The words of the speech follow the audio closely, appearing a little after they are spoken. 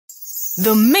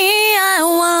The me I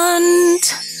want.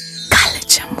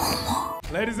 Kalekye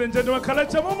Mumo. Ladies and gentlemen,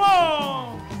 Kalekye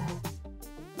Mumo.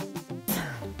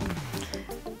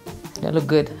 I look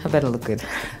good. I better look good.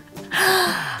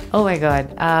 Oh my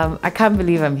God. I can't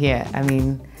believe I'm here. I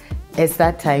mean, it's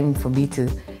that time for me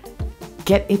to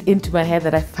get it into my head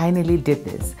that I finally did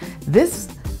this.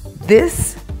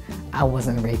 This, I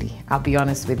wasn't ready. I'll be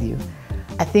honest with you.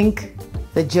 I think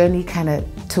the journey kind of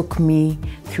took me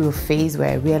through a phase where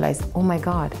I realized, oh my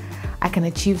God, I can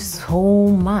achieve so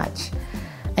much.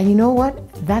 And you know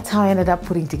what? That's how I ended up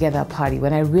putting together a party,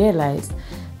 when I realized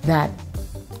that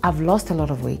I've lost a lot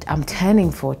of weight. I'm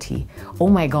turning 40. Oh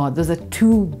my God, those are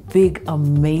two big,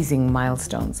 amazing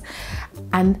milestones.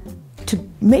 And to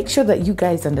make sure that you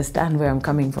guys understand where I'm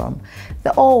coming from,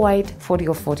 the all-white 40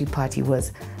 or 40 party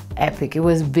was epic. It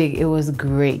was big. It was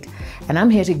great. And I'm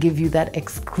here to give you that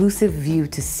exclusive view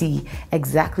to see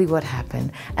exactly what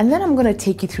happened. And then I'm going to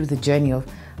take you through the journey of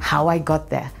how I got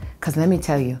there. Because let me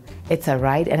tell you, it's a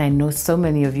ride, and I know so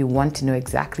many of you want to know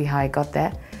exactly how I got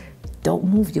there. Don't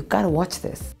move. You've got to watch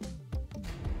this.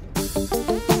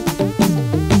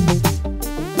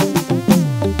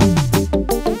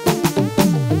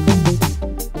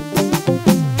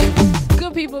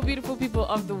 Beautiful people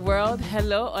of the world,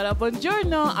 hello, hola,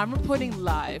 buongiorno. I'm reporting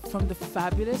live from the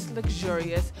fabulous,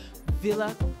 luxurious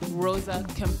Villa Rosa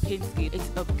Kempinski. It's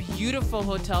a beautiful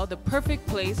hotel, the perfect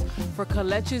place for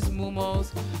Kalekye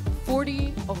Mumo's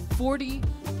 40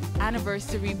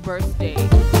 anniversary birthday.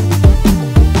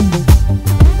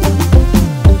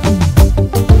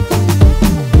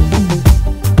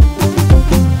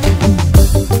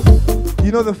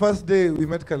 You know, the first day we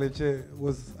met Kalekye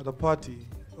was at a party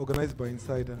organized by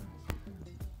Insider.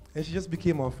 And she just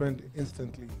became our friend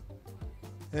instantly.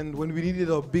 And when we needed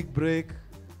our big break,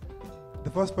 the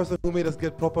first person who made us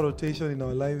get proper rotation in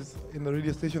our lives in the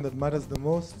radio station that matters the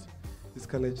most is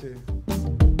Kalekye.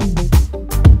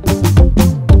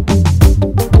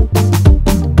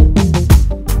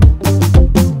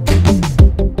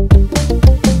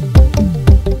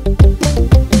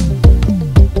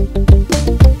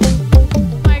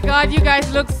 You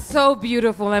guys look so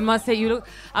beautiful. I must say,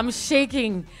 I'm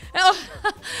shaking.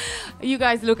 You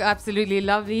guys look absolutely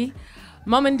lovely.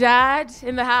 Mom and Dad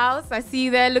in the house. I see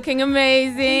you there looking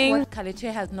amazing. What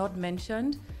Kalekye has not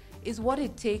mentioned is what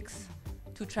it takes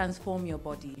to transform your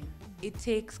body. It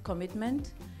takes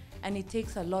commitment, and it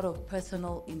takes a lot of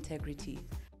personal integrity.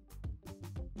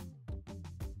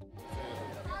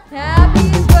 Yeah.